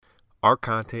Our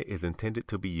content is intended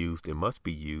to be used and must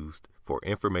be used for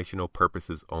informational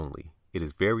purposes only. It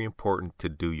is very important to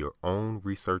do your own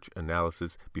research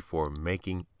analysis before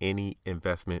making any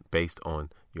investment based on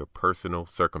your personal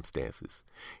circumstances.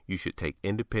 You should take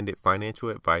independent financial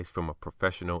advice from a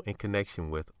professional in connection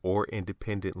with or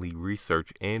independently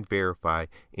research and verify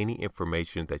any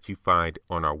information that you find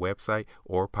on our website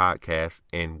or podcast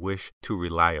and wish to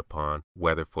rely upon,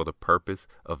 whether for the purpose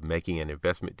of making an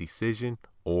investment decision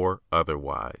or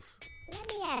otherwise. Let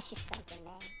me ask you something,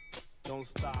 man. Don't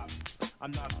stop. I'm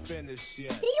not finished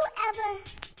yet. Do you ever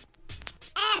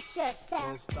ask yourself,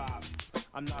 Don't stop.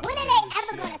 I'm not when are finished they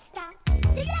ever yet. gonna stop?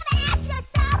 Do you ever ask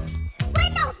yourself,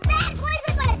 when those bad boys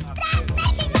are gonna stop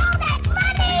making all that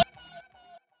money?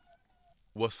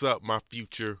 What's up, my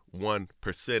future one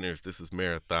percenters? This is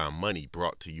Marathon Money,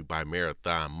 brought to you by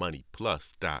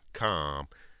MarathonMoneyPlus.com.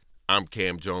 I'm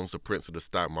Cam Jones, the prince of the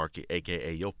stock market,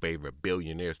 a.k.a. your favorite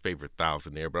billionaire's favorite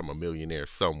thousandaire, but I'm a millionaire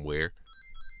somewhere.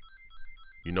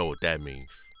 You know what that means.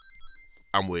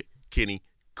 I'm with Kenny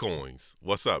Coins.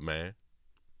 What's up, man?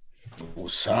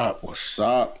 What's up? What's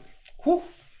up? Whew.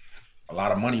 A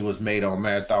lot of money was made on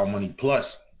Marathon Money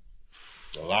Plus.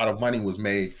 A lot of money was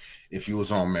made if you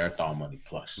was on Marathon Money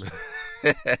Plus.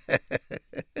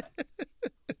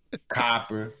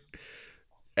 Copper.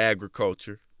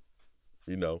 Agriculture,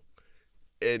 you know.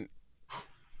 And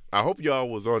I hope y'all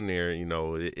was on there. You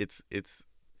know, it's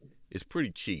pretty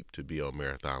cheap to be on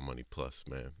Marathon Money Plus,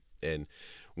 man. And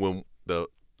when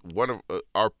one of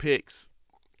our picks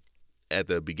at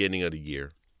the beginning of the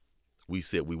year, we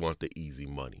said we want the easy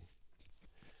money,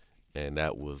 and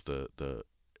that was the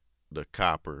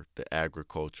copper, the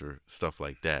agriculture, stuff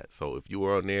like that. So if you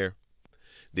were on there,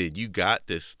 then you got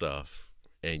this stuff,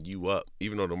 and you up.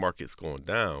 Even though the market's going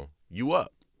down, you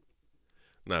up.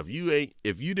 Now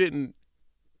if you didn't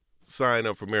sign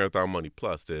up for Marathon Money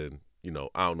Plus, then you know,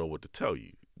 I don't know what to tell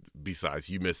you. Besides,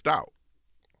 you missed out.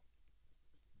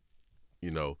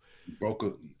 You know,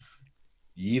 You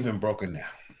even broken now.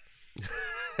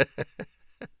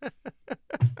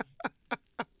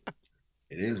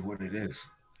 It is what it is.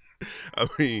 I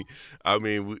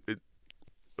mean,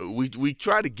 we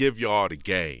try to give y'all the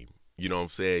game. You know what I'm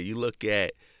saying? You look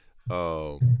at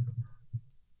the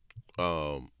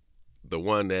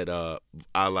one that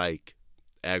I like,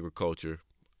 agriculture,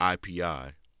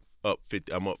 IPI.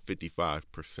 I'm up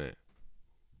 55%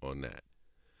 on that.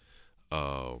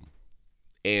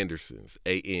 Anderson's,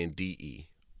 ANDE,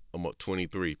 I'm up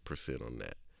 23% on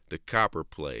that. The copper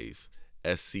plays,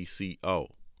 SCCO,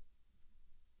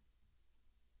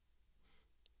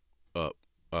 up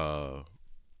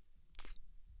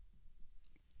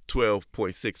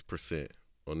 12.6%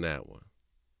 on that one.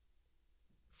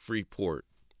 Freeport,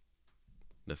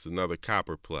 that's another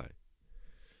copper play.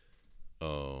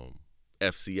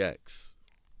 FCX,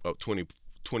 up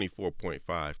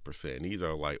 24.5%. And these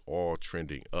are like all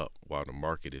trending up while the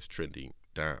market is trending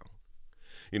down.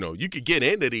 You know, you could get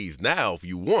into these now if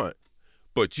you want,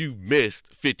 but you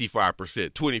missed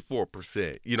 55%,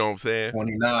 24%. You know what I'm saying?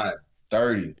 29,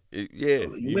 30. Yeah.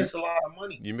 You missed a lot of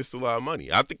money. You missed a lot of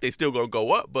money. I think they still gonna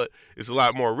go up, but it's a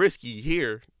lot more risky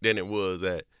here than it was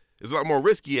it's a lot more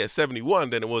risky at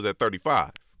 71 than it was at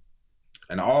 35.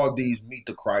 And all these meet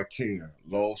the criteria: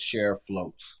 low share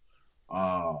floats,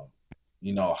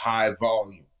 you know, high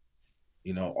volume.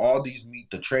 You know, all these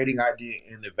meet the trading idea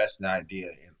and the investing idea,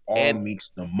 and all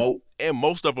meets the moat. And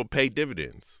most of them pay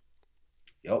dividends.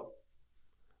 Yep.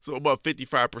 So about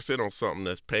 55% on something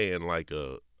that's paying like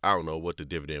I don't know what the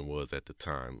dividend was at the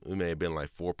time. It may have been like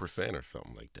 4% or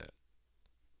something like that.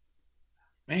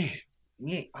 Man,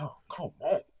 oh, come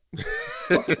on.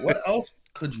 What else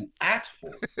could you ask for?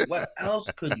 What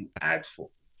else could you ask for?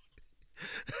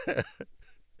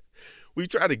 We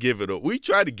try to give it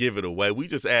away. We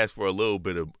just ask for a little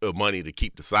bit of money to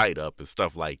keep the site up and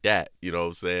stuff like that. You know what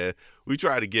I'm saying? We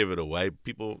try to give it away.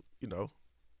 People, you know,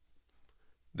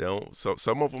 they don't. So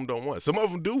some of them don't want it. Some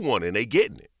of them do want it, and they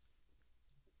getting it.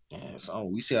 Yeah, so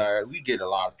we get a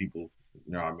lot of people,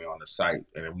 you know what I mean, on the site,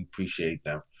 and we appreciate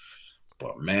them.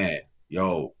 But man,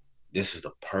 yo, this is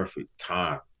the perfect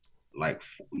time. Like,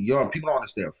 yo, people don't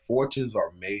understand. Fortunes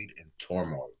are made in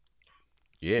turmoil.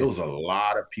 Yeah. There was a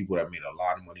lot of people that made a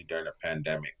lot of money during the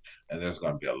pandemic, and there's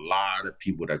going to be a lot of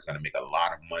people that's going to make a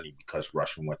lot of money because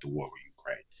Russia went to war with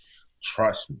Ukraine.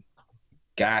 Trust me,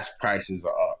 gas prices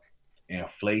are up,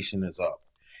 inflation is up,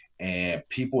 and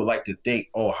people like to think,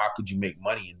 oh, how could you make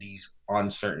money in these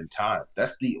uncertain times?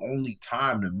 That's the only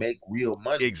time to make real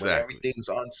money. Exactly. When everything's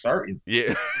uncertain.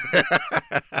 Yeah.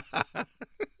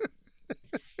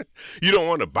 You don't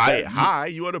want to buy it high.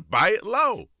 You want to buy it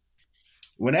low.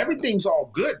 when everything's all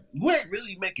good, you ain't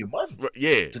really making money.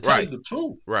 Yeah, To tell right. you the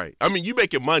truth. Right. I mean, you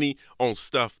making money on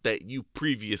stuff that you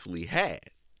previously had.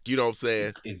 You know what I'm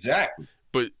saying? Exactly.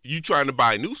 But you trying to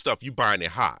buy new stuff, you buying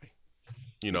it high.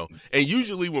 You know? And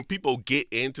usually when people get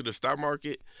into the stock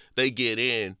market, they get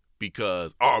in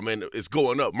because, oh man, it's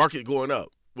going up, market going up.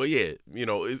 Well, yeah, you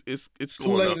know, it's too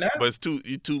going late up, now. but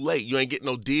you're too late. You ain't getting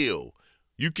no deal.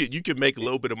 You could make a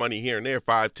little bit of money here and there,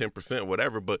 5-10%,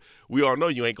 whatever, but we all know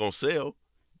you ain't gonna sell.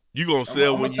 You gonna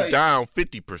sell when you down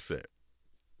 50%.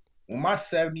 When my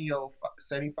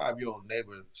 75-year-old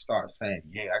neighbor starts saying,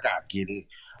 "Yeah, I gotta get in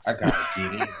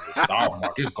the stock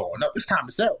market, it's going up. It's time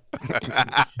to sell.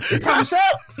 It's time to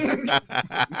sell.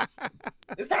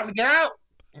 It's time to get out.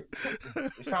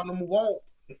 It's time to move on.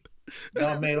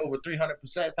 Done made over 300%.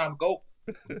 It's time to go."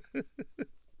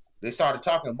 They started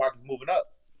talking. The market's moving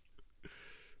up.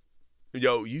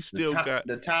 Yo, you still got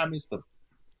the time is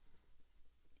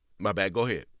my bad. Go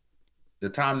ahead. the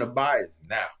time to buy is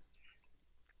now.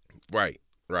 Right.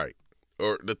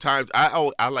 Or the times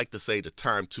I like to say the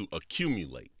time to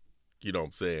accumulate. You know what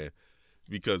I'm saying?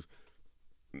 Because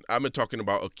I've been talking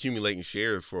about accumulating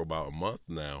shares for about a month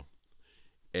now.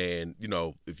 And, you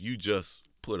know, if you just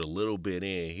put a little bit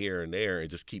in here and there and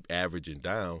just keep averaging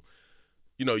down,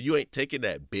 you know, you ain't taking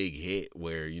that big hit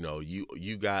where, you know, you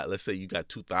got, let's say you got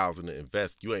 2,000 to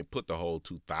invest. You ain't put the whole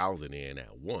 2,000 in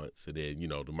at once. And then, you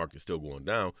know, the market's still going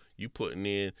down. You putting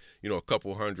in, you know, a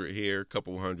couple hundred here, a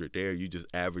couple hundred there. You just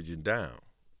averaging down.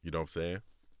 You know what I'm saying?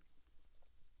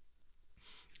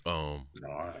 No,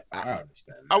 I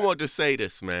understand. I wanted to say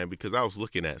this, man, because I was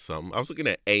looking at something. I was looking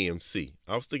at AMC.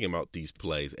 I was thinking about these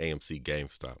plays, AMC,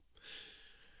 GameStop.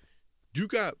 You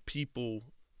got people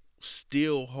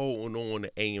still holding on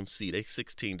to AMC. They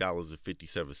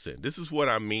 $16.57. This is what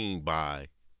I mean by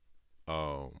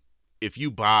if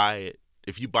you buy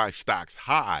stocks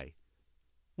high,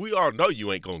 we all know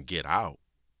you ain't gonna get out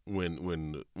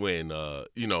when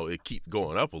you know, it keep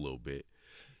going up a little bit.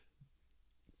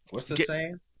 What's the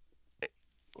saying?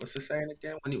 What's the saying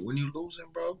again? When you losing,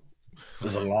 bro,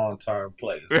 it's a long-term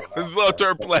play. It's a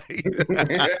long-term play.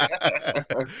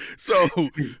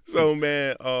 So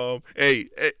man, hey,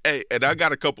 and I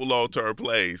got a couple long-term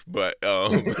plays, but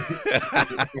Don't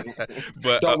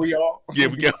we all? Yeah,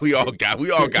 we all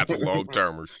got some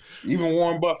long-termers. Even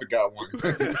Warren Buffett got one.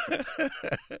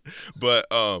 But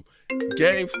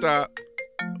GameStop,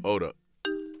 hold up.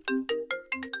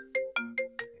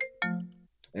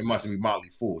 It must be Motley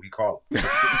Fool. He called.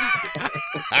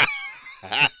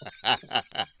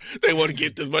 They want to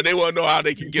get this, but they want to know how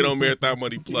they can get on Marathon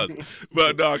Money Plus.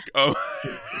 But dog,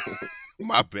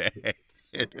 my bad.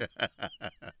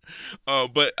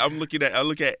 But I look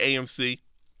at AMC,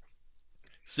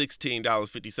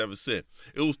 $16.57.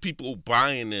 It was people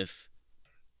buying this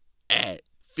at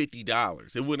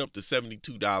 $50. It went up to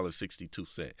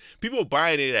 $72.62. People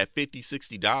buying it at $50,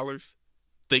 $60,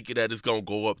 thinking that it's gonna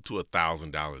go up to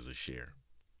 $1,000 a share.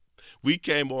 We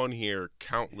came on here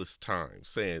countless times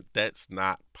saying that's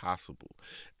not possible.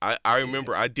 I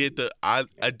remember I did the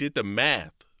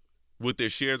math with their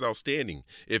shares outstanding.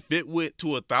 If it went to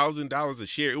 $1,000 a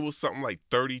share, it was something like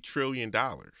 $30 trillion.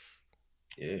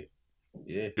 Yeah.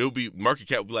 It would be market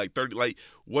cap would be like 30. Like,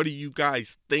 what are you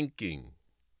guys thinking?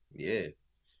 Yeah.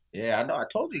 Yeah, I know. I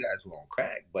told you guys were on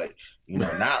crack, but you know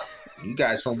now you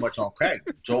guys so much on crack.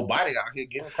 Joe Biden out here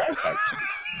getting crack pipes.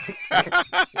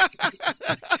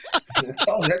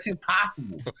 Oh, that's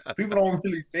impossible. People don't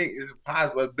really think it's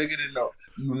impossible. It's bigger than the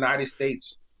United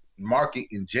States market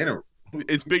in general.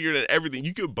 It's bigger than everything.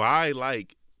 You could buy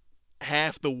like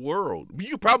half the world.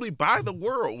 You could probably buy the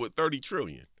world with 30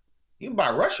 trillion. You can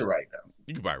buy Russia right now.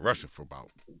 You can buy Russia for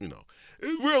about, you know,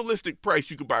 realistic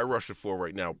price you could buy Russia for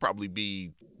right now would probably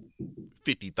be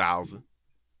 50,000.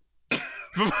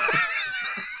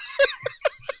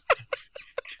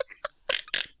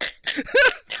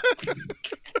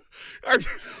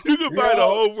 You could buy the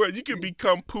whole world. You can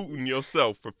become Putin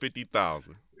yourself for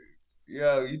 50,000.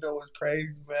 Yo, you know what's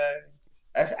crazy, man?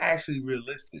 That's actually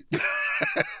realistic.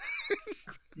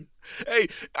 Hey,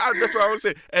 that's what I was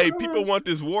saying. Hey, people want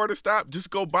this war to stop.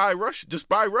 Just go buy Russia. Just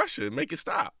buy Russia and make it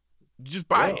stop. Just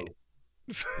buy it.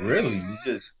 Really?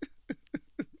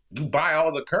 You buy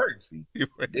all the currency.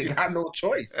 They got no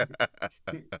choice.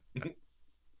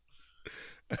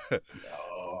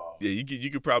 Yeah, you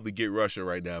could probably get Russia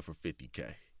right now for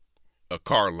 $50K. A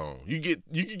car loan. You could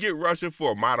get Russia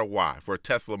for a Model Y, for a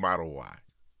Tesla Model Y.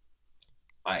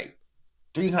 Like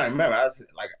 $300. Remember,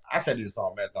 I said this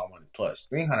on Marathon Money Plus.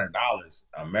 $300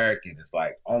 American is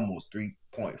like almost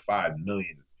 3.5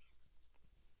 million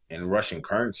in Russian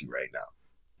currency right now.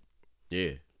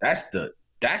 Yeah, that's the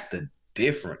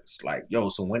difference. Like, yo,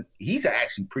 so when he's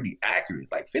actually pretty accurate,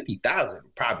 like 50,000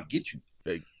 will probably get you.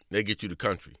 They get you the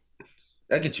country.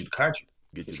 That get you the country.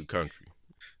 Get you the country.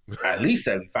 At least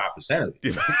 75% of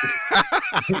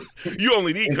it. You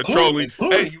only need controlling.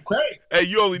 Including Ukraine. Hey,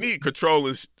 you only need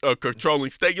controlling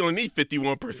state. You only need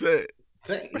 51%.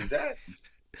 Exactly.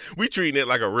 We treating it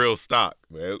like a real stock,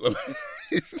 man.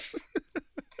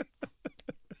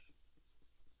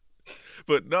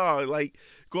 But no, like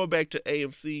going back to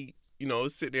AMC, you know,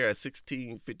 it's sitting there at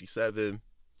 1657.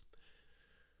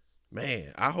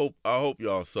 Man, I hope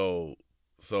y'all sold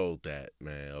that,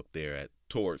 man, up there at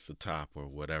towards the top or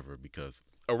whatever, because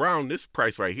around this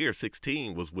price right here,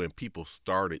 16 was when people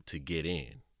started to get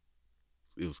in.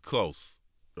 It was close.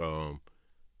 You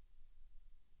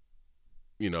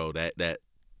know, that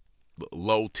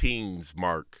low teens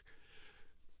mark,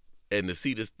 and to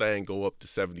see this thing go up to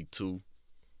 72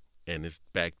 and it's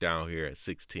back down here at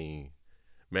 16,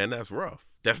 man, that's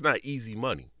rough. That's not easy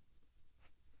money.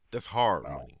 That's hard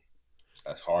money.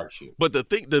 That's hard shit. But the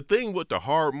thing with the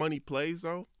hard money plays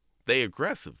though, they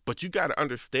aggressive. But you got to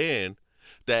understand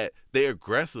that they're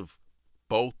aggressive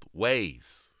both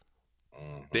ways.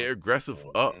 Mm-hmm. They're aggressive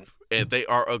up and they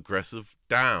are aggressive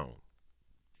down.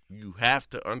 You have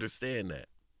to understand that.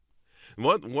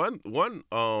 One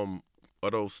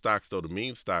of those stocks though, the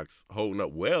meme stocks holding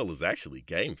up well is actually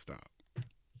GameStop.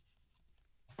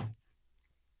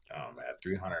 Oh man,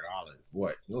 $300.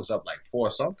 What? It was up like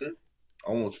 4 something,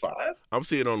 almost 5. I'm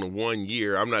seeing on the 1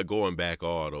 year. I'm not going back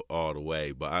all the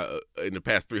way, but in the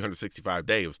past 365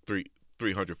 days, it was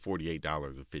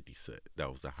 $348.50.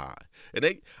 That was the high, and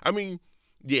they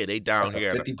down That's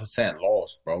here a 50%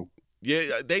 loss, bro.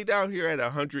 Yeah, they down here at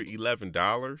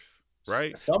 $111,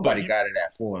 right? Somebody got it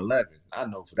at $411. I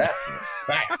know for that for a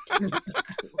fact.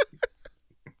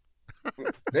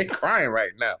 They crying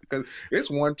right now because it's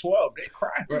 $112. They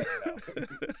crying right now.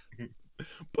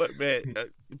 But man,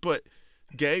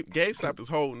 GameStop is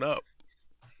holding up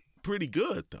pretty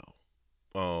good though,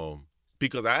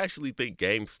 because I actually think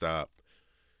GameStop,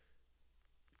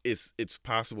 it's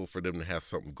possible for them to have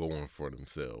something going for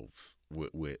themselves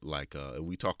with like and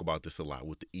we talk about this a lot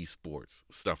with the esports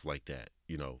stuff like that.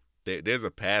 You know, there's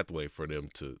a pathway for them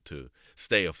to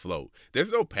stay afloat.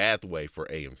 There's no pathway for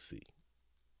AMC.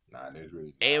 Nah, there's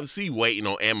really not. AMC waiting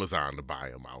on Amazon to buy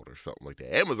them out or something like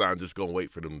that. Amazon just gonna wait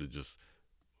for them to just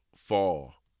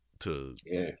fall to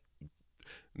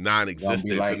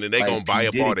non-existence, and then they gonna buy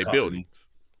up all their buildings.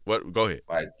 What? Go ahead.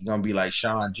 Like you're gonna be like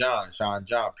Sean John.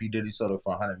 P. Diddy sold it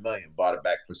for $100 million, bought it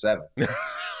back for $7.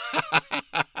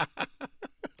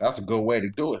 That's a good way to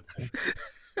do it.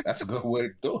 That's a good way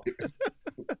to do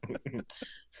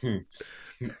it.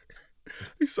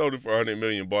 He sold it for $100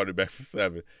 million, bought it back for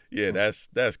 $7. Yeah,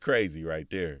 that's crazy right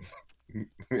there.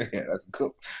 Yeah, that's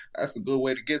a good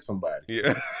way to get somebody.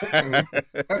 Yeah.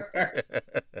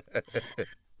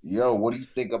 Yo, what do you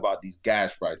think about these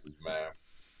gas prices, man?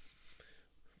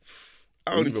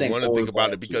 I don't even want to think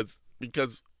about it because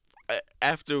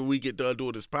after we get done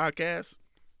doing this podcast,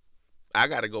 I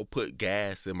gotta go put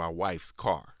gas in my wife's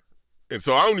car, and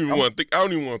so I don't even want to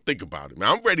think about it, man.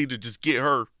 I'm ready to just get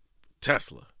her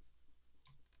Tesla.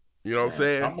 You know what I'm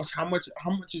saying? How much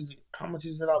is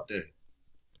it out there?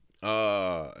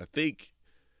 I think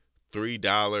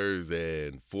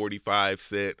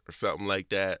 $3.45 or something like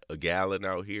that a gallon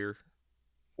out here.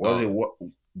 Was it what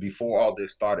before all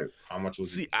this started? How much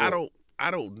was it? See, I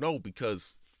don't know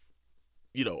because,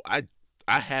 you know, I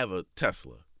have a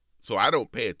Tesla, so I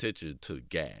don't pay attention to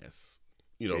gas.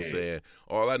 You know what I'm saying?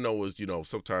 All I know is, you know,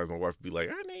 sometimes my wife would be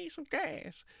like, I need some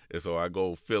gas. And so I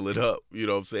go fill it up, you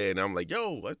know what I'm saying? And I'm like,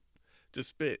 yo, I just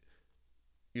spent,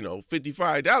 you know,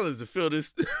 $55 to fill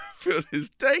this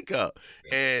tank up.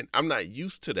 And I'm not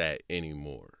used to that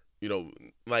anymore. You know,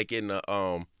 like in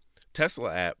the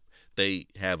Tesla app, they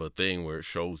have a thing where it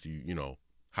shows you, you know,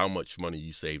 how much money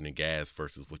you saved in gas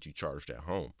versus what you charged at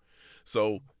home.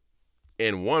 So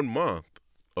in 1 month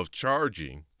of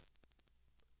charging,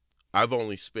 I've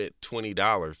only spent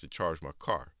 $20 to charge my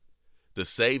car. The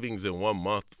savings in 1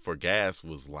 month for gas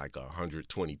was like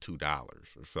 $122 or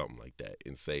something like that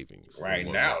in savings. Right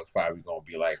now, it's probably gonna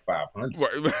be like $500.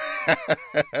 Right.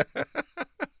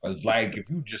 Like if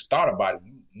you just thought about it,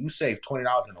 you save $20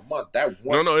 in a month. That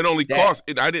one. No, it only cost.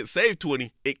 I didn't save $20.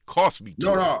 It cost me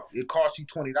 $20. No, it cost you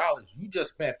 $20. You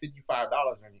just spent $55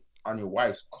 on your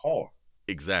wife's car.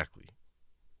 Exactly.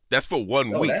 That's for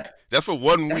 1 week. That's for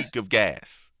 1 week of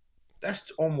gas.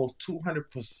 That's almost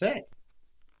 200%.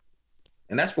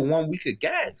 And that's for 1 week of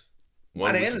gas.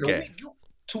 By the end of the week,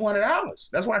 $200.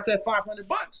 That's why I said $500.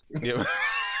 Yeah.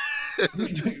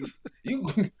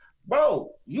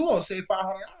 bro, you gonna save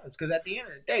 $500 because at the end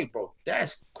of the day, bro,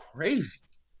 that's crazy.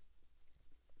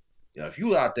 Yeah, if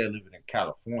you out there living in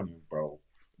California, bro,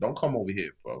 don't come over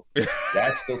here, bro.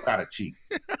 That's still kind of cheap.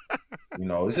 You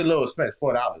know, it's a little expensive,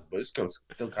 $4, but it's still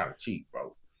kind of cheap,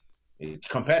 bro.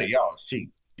 Compared to y'all, it's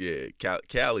cheap. Yeah,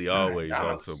 Cali always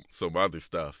on $9. some other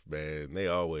stuff, man. They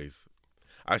always.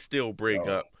 I still bring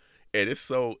Yo. up, and it's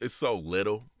so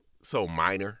little, so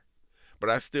minor, but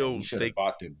I still You should have think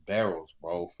bought the barrels,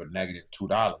 bro, for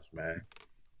 -$2, man.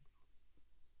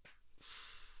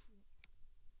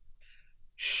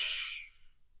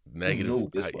 negative. knew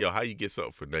this Yo, how you get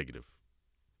something for negative?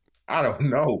 I don't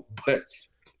know, but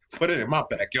put it in my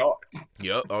backyard.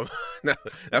 Yep,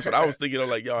 that's what I was thinking. I'm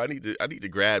like, yo, I need to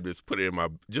grab this, put it in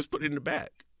the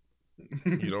back.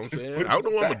 You know what I'm saying? I don't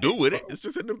know what I'm gonna do with it. It's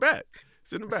just in the back.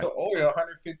 It's in the back. The oil,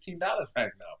 $115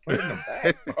 right now. Put it in the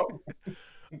back, bro.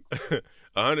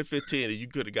 115, and you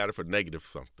could have got it for negative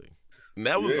something. And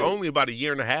that was Yeah. only about a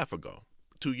year and a half ago,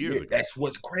 2 years Yeah, ago. that's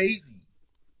what's crazy.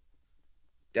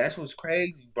 That's what's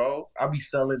crazy, bro. I'll be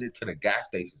selling it to the gas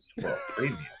stations for a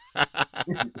premium.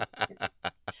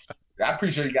 I'm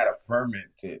pretty sure you got to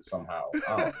ferment it somehow.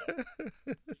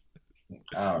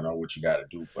 I don't know what you got to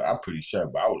do, but I'm pretty sure.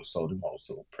 But I would have sold them all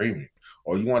to a premium.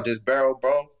 Or you want this barrel,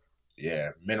 bro?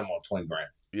 Yeah, minimum 20 grand.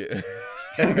 Yeah.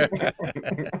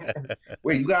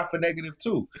 Wait, you got it for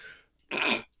 -2?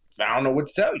 I don't know what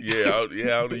to tell you.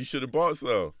 yeah. You should have bought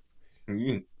some.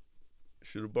 Mhm.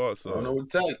 Should have bought I don't know some.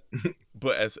 what to tell you.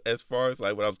 But as far as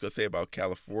like what I was gonna say about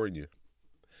California,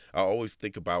 I always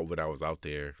think about when I was out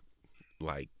there,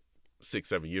 like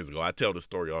 6-7 years ago. I tell the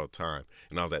story all the time,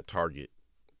 and I was at Target,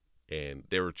 and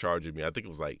they were charging me. I think it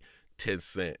was like 10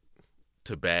 cents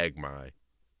to bag my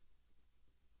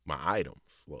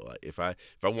items. Well, like if I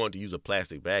wanted to use a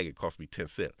plastic bag, it cost me 10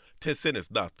 cents. 10 cents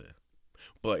is nothing,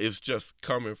 but it's just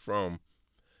coming from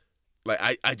like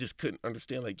I just couldn't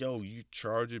understand. Like, yo, you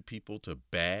charging people to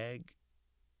bag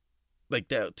like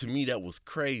that? To me, that was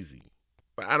crazy.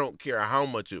 But I don't care how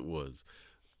much it was,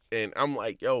 and I'm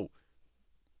like, yo,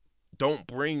 don't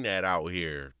bring that out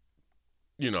here.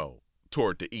 You know,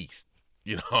 toward the east.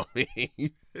 You know what I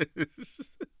mean?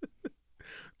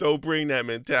 Don't bring that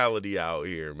mentality out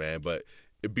here, man. But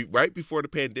it'd be right before the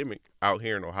pandemic out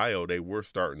here in Ohio, they were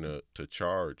starting to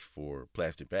charge for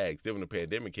plastic bags. Then when the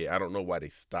pandemic hit, I don't know why they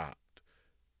stopped.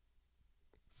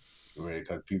 Really,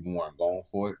 because people weren't going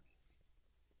for it.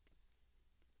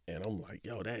 And I'm like,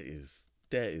 yo, that is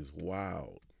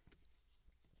wild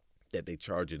that they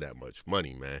charge you that much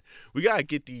money, man. We gotta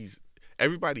get these.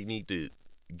 Everybody need to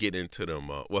get into them.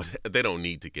 Well, they don't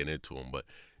need to get into them, but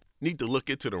need to look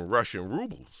into them Russian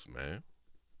rubles, man.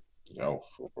 Yo,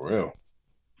 for real.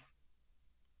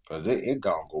 Because it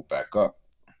gonna go back up.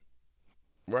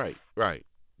 Right.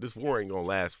 This war ain't gonna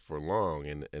last for long,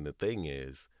 and the thing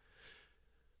is,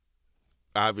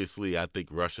 obviously, I think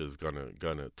Russia's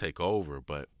gonna take over,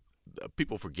 but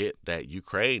people forget that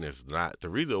Ukraine is not the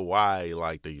reason why.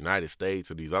 Like the United States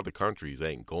and these other countries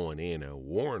ain't going in and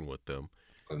warring with them.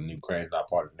 Because Ukraine's not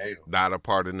part of NATO. Not a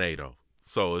part of NATO.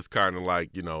 So it's kind of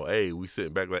like, you know, hey, we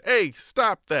sitting back like, hey,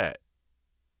 stop that.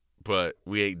 But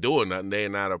we ain't doing nothing. They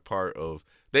ain't a part of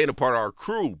our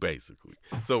crew, basically.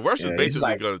 So Russia's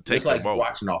basically going to take it's like them over.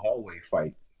 watching a hallway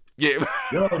fight. Yeah.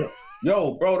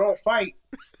 Yo, bro, don't fight.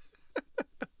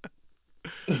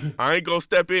 I ain't going to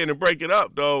step in and break it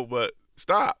up, though, but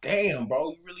stop. Damn,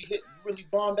 bro, you really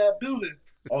bombed that building.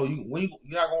 Oh, you're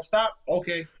not going to stop?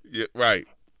 Okay. Yeah, right.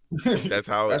 That's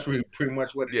how. That's really pretty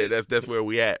much what it is. Yeah, that's where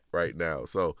we at right now.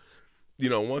 So, you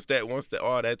know, once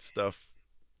all that stuff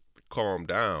calm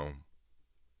down,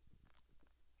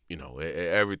 you know,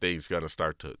 everything's gonna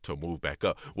start to move back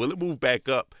up. Will it move back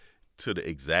up to the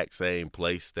exact same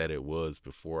place that it was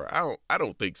before? I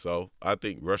don't think so. I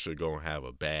think Russia gonna have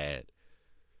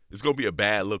it's gonna be a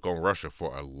bad look on Russia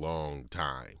for a long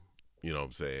time. You know what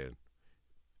I'm saying?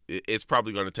 It's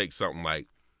probably gonna take something like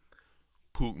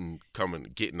Putin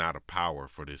getting out of power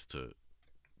for this to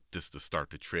start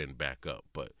to trend back up.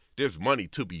 But there's money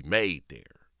to be made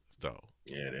there, so.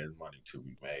 Yeah, there's money to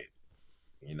be made.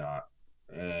 You know,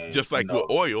 and, just like with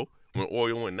oil, when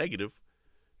oil went negative,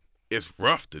 it's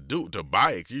rough to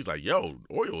buy it. He's like, yo,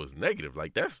 oil is negative.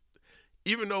 Like that's,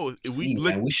 even though if we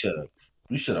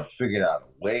should have figured out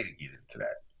a way to get into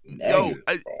that.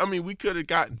 Negative, I mean, we could have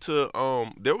gotten to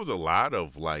there was a lot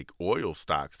of like oil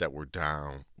stocks that were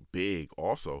down big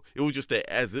also. It was just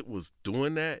that as it was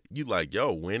doing that, you like,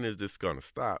 yo, when is this gonna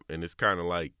stop? And it's kind of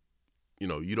like, you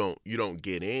know, you don't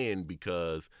get in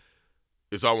because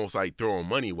it's almost like throwing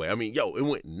money away. I mean, yo, it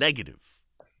went negative.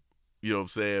 You know what I'm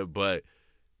saying? But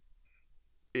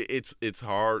it's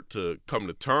hard to come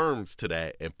to terms to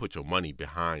that and put your money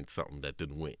behind something that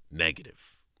didn't went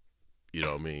negative. You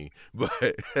know what I mean? But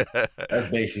That's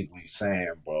basically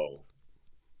saying, bro,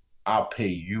 I'll pay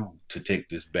you to take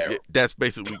this barrel. that's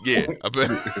basically I bet.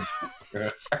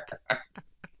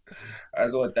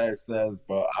 That's what that says,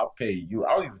 bro. I'll pay you.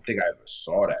 I don't even think I ever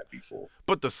saw that before.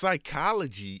 But the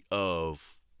psychology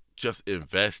of just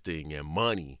investing and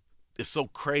money is so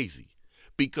crazy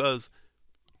because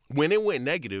when it went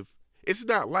negative, it's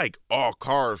not like all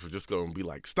cars were just gonna be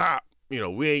like, stop,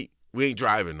 we ain't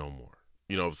driving no more.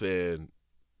 You know what I'm saying?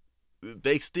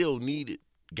 They still needed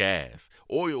gas.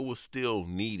 Oil was still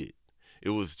needed. It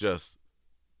was just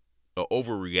an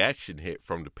overreaction hit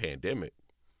from the pandemic.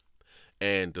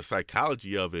 And the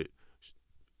psychology of it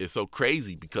is so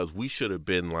crazy because we should have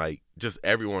been like, just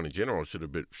everyone in general should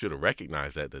have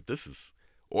recognized that this is,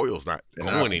 oil's not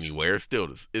going anywhere.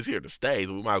 It's here to stay.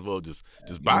 So we might as well just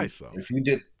buy some. If you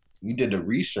did the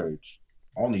research,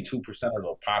 only 2% of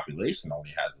the population only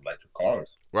has electric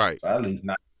cars. Right. So at least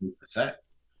 92%.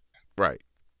 Right.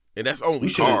 And that's only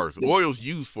cars. Oil's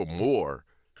used for more.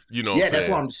 Yeah, that's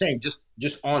what I'm saying.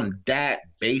 Just on that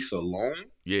base alone.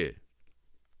 Yeah.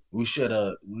 We should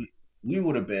have. We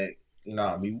would have been.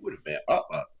 We would have been up.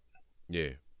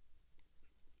 Yeah.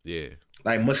 Yeah.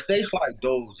 Like mistakes like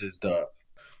those is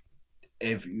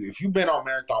if you've been on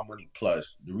Marathon Money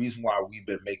Plus, the reason why we've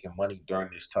been making money during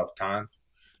this tough times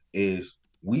is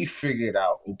we figured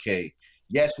out, okay,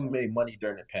 yes, we made money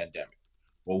during the pandemic,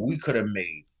 but we could have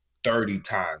made 30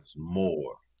 times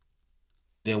more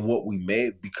than what we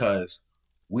made because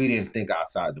we didn't think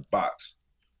outside the box.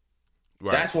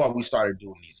 Right. That's why we started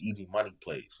doing these easy money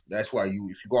plays. That's why if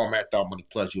you go on Marathon Money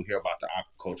Plus, you'll hear about the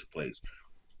agriculture plays.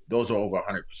 Those are over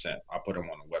 100%. I put them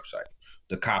on the website.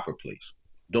 The copper plays.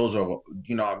 Those are,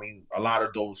 a lot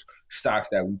of those stocks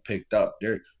that we picked up,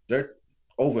 they're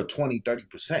over 20,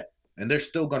 30%. And they're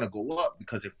still going to go up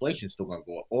because inflation's still going to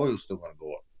go up. Oil's still going to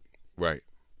go up. Right.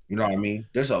 You know what I mean?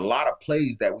 There's a lot of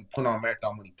plays that we put on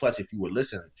Marathon Money Plus, if you were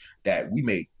listening, that we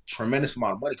made tremendous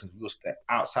amount of money because we were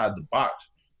outside the box.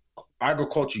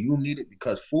 Agriculture, you need it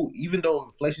because food, even though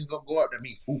inflation's going to go up, that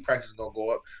means food prices are going to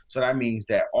go up. So that means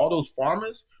that all those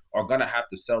farmers are going to have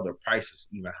to sell their prices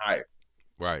even higher.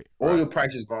 Right. Oil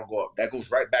prices going to go up. That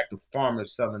goes right back to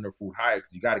farmers selling their food higher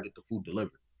because you got to get the food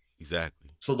delivered.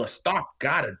 Exactly. So the stock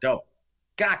got to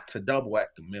double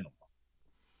at the minimum.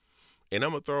 And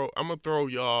I'm gonna throw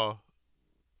y'all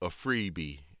a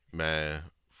freebie, man,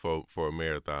 for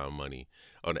Marathon Money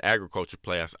on the agriculture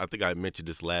play. I think I mentioned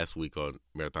this last week on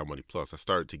Marathon Money Plus. I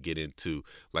started to get into,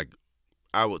 like,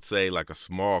 I would say like a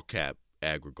small cap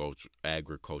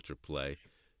agriculture play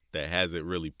that hasn't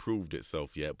really proved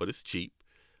itself yet, but it's cheap.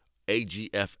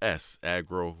 AGFS,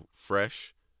 Agro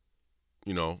Fresh.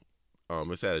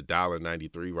 It's at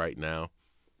 $1.93 right now.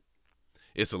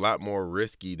 It's a lot more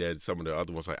risky than some of the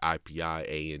other ones like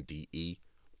IPI, ANDE.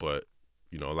 But,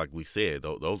 like we said,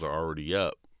 those are already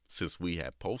up since we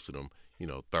had posted them,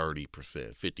 30%,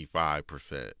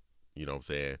 55%. You know what I'm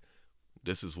saying?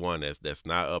 This is one that's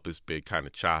not up. It's been kind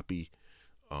of choppy.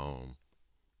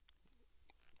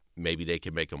 Maybe they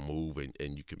can make a move and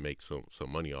you can make some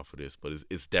money off of this. But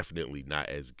it's definitely not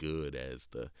as good as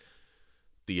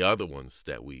the other ones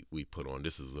that we put on.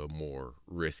 This is a more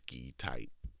risky type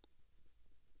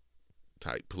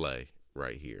play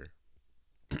right here.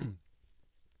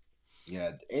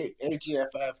 Yeah,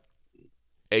 AGFF.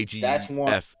 That's one.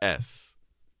 FS.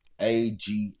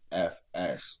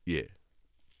 AGFS. Yeah.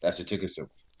 That's a ticker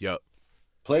symbol. Yep.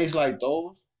 Plays like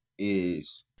those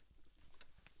is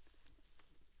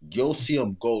you'll see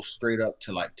them go straight up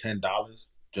to like $10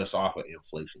 just off of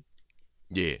inflation.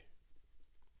 Yeah.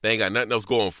 They ain't got nothing else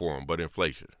going for them but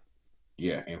inflation.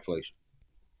 Yeah, inflation.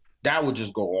 That would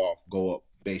just go up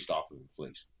based off of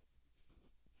inflation.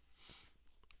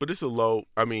 But it's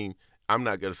I'm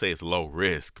not going to say it's low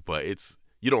risk, but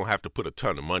you don't have to put a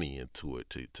ton of money into it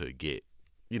to get,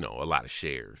 a lot of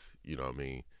shares, you know what I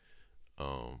mean?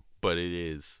 But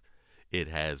it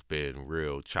has been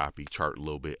real choppy, chart a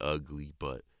little bit ugly,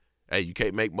 but hey, you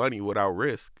can't make money without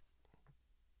risk.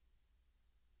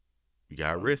 You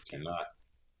got to risk it. You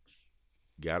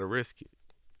got to risk it.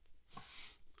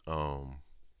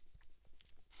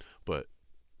 But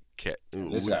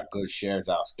this got good shares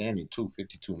outstanding too,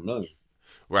 52 million.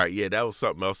 Right, yeah, that was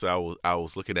something else I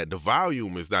was looking at. The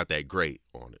volume is not that great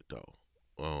on it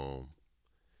though.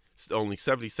 It's only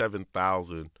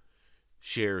 77,000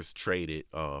 shares traded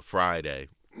Friday.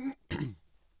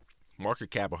 Market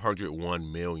cap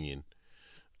 101 million.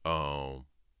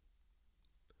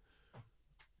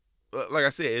 Like I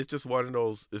said, it's just one of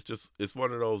those. It's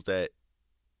one of those that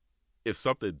if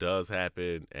something does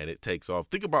happen and it takes off,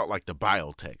 think about like the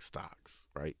biotech stocks,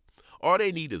 right? All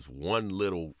they need is one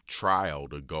little trial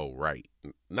to go right,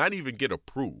 not even get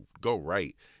approved, go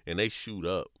right, and they shoot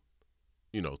up,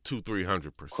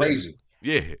 200-300%. Crazy.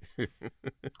 Yeah.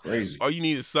 Crazy. All you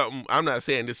need is something. I'm not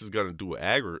saying this is gonna do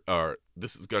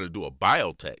this is gonna do a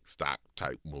biotech stock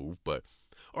type move, but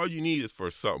all you need is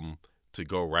for something to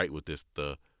go right with this.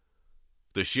 The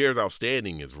shares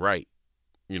outstanding is right.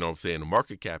 You know what I'm saying? The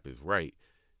market cap is right.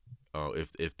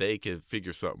 If they can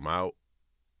figure something out,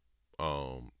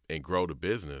 and grow the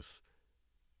business,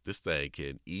 this thing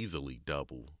can easily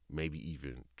double, maybe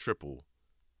even triple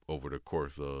over the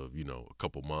course of, a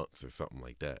couple months or something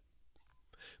like that.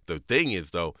 The thing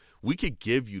is, though, we could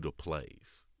give you the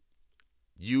plays.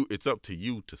 It's up to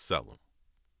you to sell them.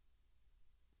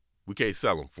 We can't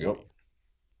sell them for you.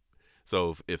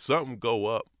 So if something go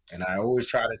up, and I always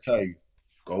try to tell you,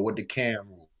 go with the CAM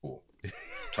rule.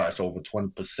 Touch over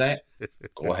 20%,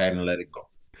 go ahead and let it go.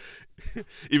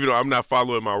 Even though I'm not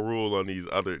following my rule on these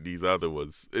other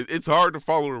ones, it's hard to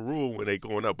follow the rule when they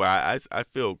going up. But I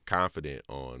feel confident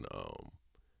on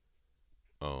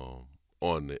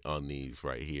these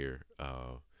right here,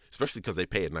 especially because they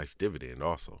pay a nice dividend.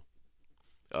 Also,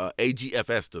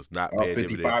 AGFS does not pay a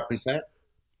dividend. 55%.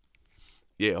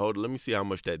 Yeah, hold on. Let me see how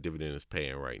much that dividend is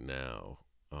paying right now.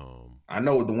 I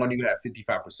know the one you have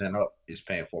 55% up is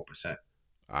paying 4%.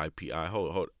 IPI.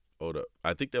 Hold up.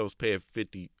 I think that was paying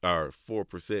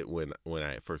 4% when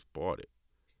I first bought it.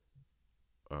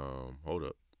 Hold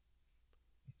up.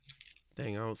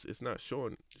 Dang, it's not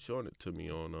showing it to me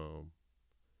on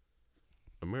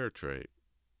Ameritrade.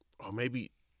 Or maybe,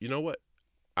 you know what?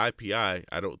 IPI,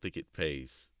 I don't think it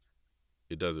pays.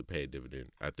 It doesn't pay a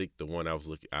dividend. I think the one I was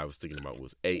thinking about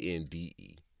was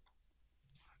ANDE,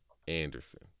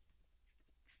 Anderson,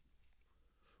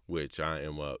 which I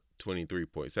am up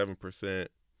 23.7%.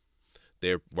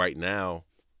 Right now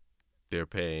they're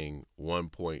paying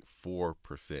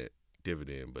 1.4%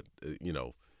 dividend, but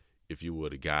if you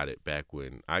would have got it back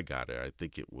when I got it, I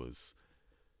think it was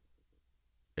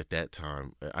at that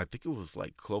time, I think it was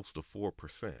like close to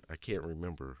 4%. I can't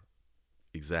remember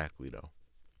exactly though.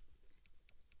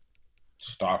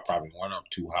 Stock probably went up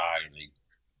too high and they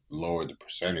lowered the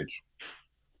percentage.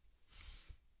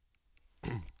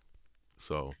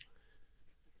 So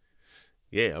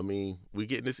yeah, I mean, we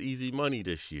getting this easy money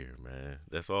this year, man.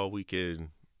 That's all we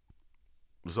can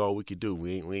do.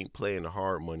 We ain't playing the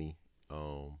hard money.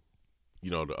 A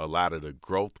lot of the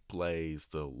growth plays,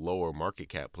 the lower market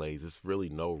cap plays, it's really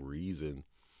no reason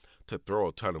to throw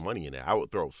a ton of money in it. I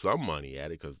would throw some money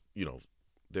at it because,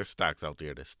 there's stocks out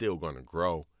there that's still going to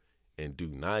grow and do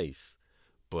nice.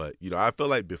 But, I feel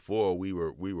like before we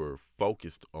were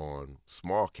focused on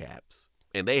small caps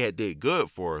and they had did good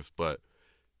for us, but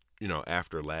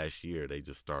after last year, they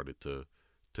just started to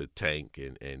tank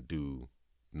and do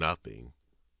nothing,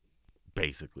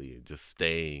 basically, and just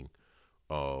staying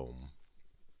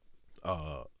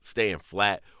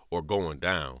flat or going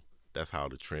down. That's how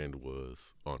the trend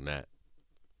was on that.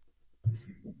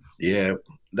 Yeah,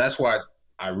 that's why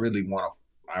I really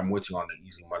I'm with you on the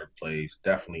easy money plays,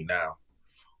 definitely now.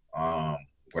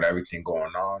 With everything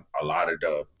going on, a lot of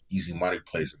the easy money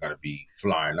plays are going to be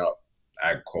flying up.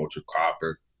 Agriculture,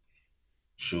 copper,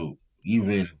 shoot,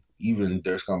 even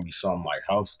there's gonna be some like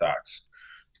health stocks,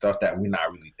 stuff that we're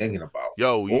not really thinking about.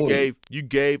 Yo, you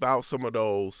gave out some of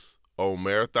those on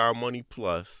Marathon Money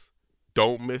Plus.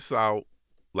 Don't miss out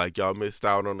like y'all missed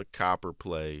out on the copper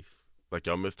plays, like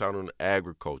y'all missed out on the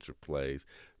agriculture plays.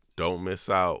 Don't miss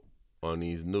out on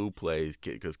these new plays,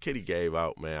 because Kitty gave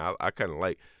out, man. I kind of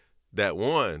like that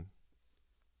one.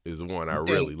 Is the one I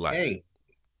really like. Hey,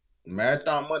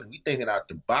 Marathon Money, we thinking out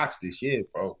the box this year,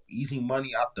 bro. Easy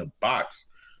money out the box.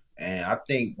 And I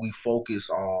think we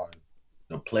focus on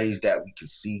the plays that we can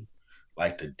see,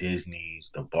 like the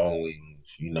Disneys, the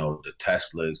Boeings, the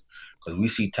Teslas, because we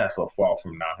see Tesla fall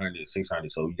from 900 to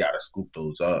 600, so we got to scoop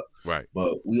those up. Right.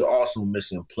 But we also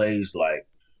missing plays like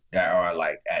that are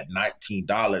like at $19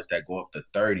 that go up to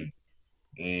 30.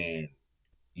 And,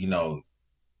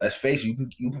 let's face it,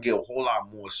 you can get a whole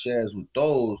lot more shares with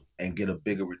those and get a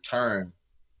bigger return,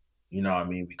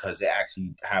 because they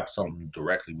actually have something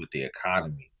directly with the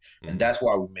economy. Mm-hmm. And that's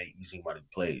why we make easy money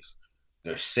plays.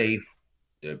 They're safe,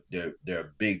 they're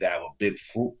big, they have a big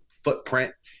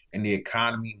footprint in the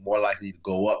economy, more likely to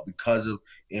go up because of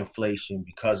inflation,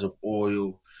 because of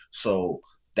oil. So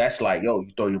that's like, you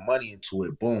throw your money into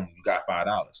it, boom, you got $5.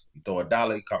 You throw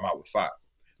 $1, you come out with $5. Right.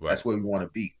 That's where we want to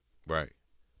be. Right.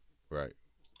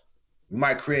 We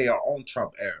might create our own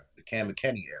Trump era, the Cam and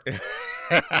Kenny era.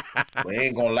 But it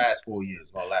ain't gonna last 4 years.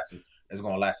 It's gonna last It's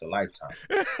gonna last a lifetime.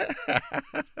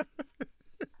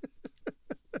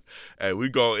 Hey, we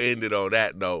gonna end it on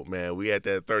that note, man. We at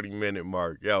that 30-minute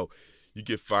mark. Yo, you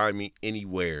can find me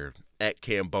anywhere at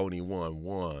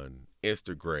Camboni11,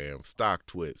 Instagram,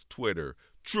 StockTwits, Twitter,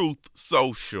 Truth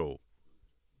Social.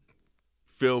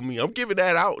 Feel me? I'm giving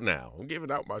that out now. I'm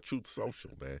giving out my Truth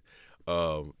Social, man.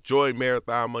 Join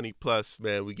Marathon Money Plus,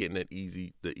 man. We getting the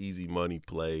easy money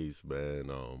plays, man.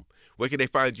 Where can they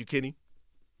find you, Kenny?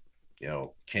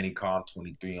 Yo, Kenny Collin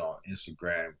 23 on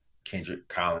Instagram, Kendrick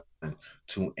Collin,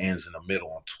 2 N's in the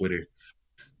middle on Twitter.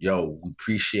 Yo, we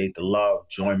appreciate the love.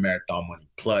 Join Marathon Money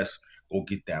Plus. Go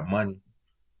get that money.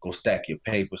 Go stack your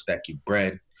paper, stack your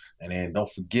bread. And then don't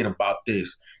forget about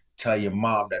this. Tell your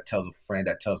mom that tells a friend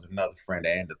that tells another friend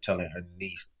that end up telling her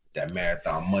niece that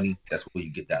Marathon Money. That's where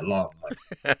you get that long money.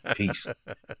 Peace.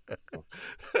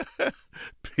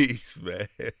 Peace, man.